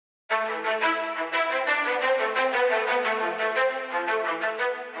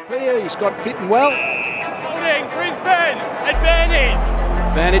you. He's got fit and well. Holding, Brisbane, advantage.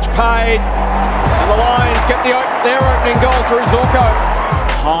 Advantage paid, and the Lions get their opening goal through Zorko.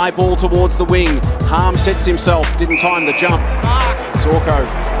 High ball towards the wing. Harm sets himself, didn't time the jump. Zorko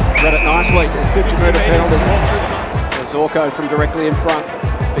read it nicely. There's 50-metre penalty. So Zorko from directly in front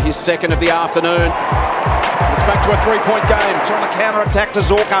for his second of the afternoon. It's back to a three-point game. Trying to counter-attack to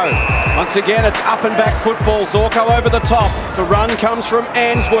Zorko. Once again, it's up and back football. Zorko over the top. The run comes from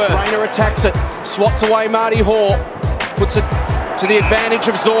Answorth. Rainer attacks it. Swats away Marty Hoare. Puts it to the advantage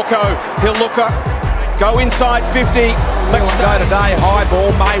of Zorko. He'll look up. Go inside 50. Let's go today. High ball.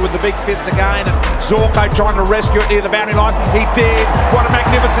 May with the big fist again. And Zorko trying to rescue it near the boundary line. He did. What a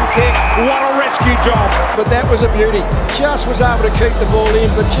magnificent kick. What a rescue job. But that was a beauty. Just was able to keep the ball in,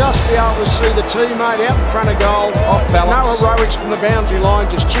 but just be able to see the teammate out in front of goal. Off balance. No heroics from the boundary line.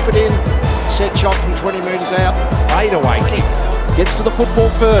 Just chip it in. Set shot from 20 metres out. Fade away kick. Gets to the football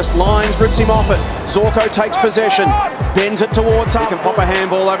first. Lyons rips him off it. Zorko takes possession. Bends it towards up. He can pop a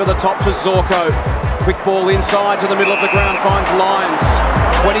handball over the top to Zorko. Quick ball inside to the middle of the ground. Finds Lyons.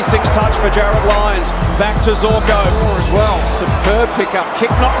 26 touch for Jared Lyons. Back to Zorko as well. Superb pickup. Kick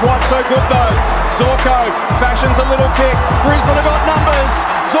not quite so good though. Zorko fashions a little kick. Brisbane have got numbers.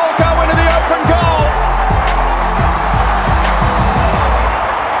 Zorko into the open goal.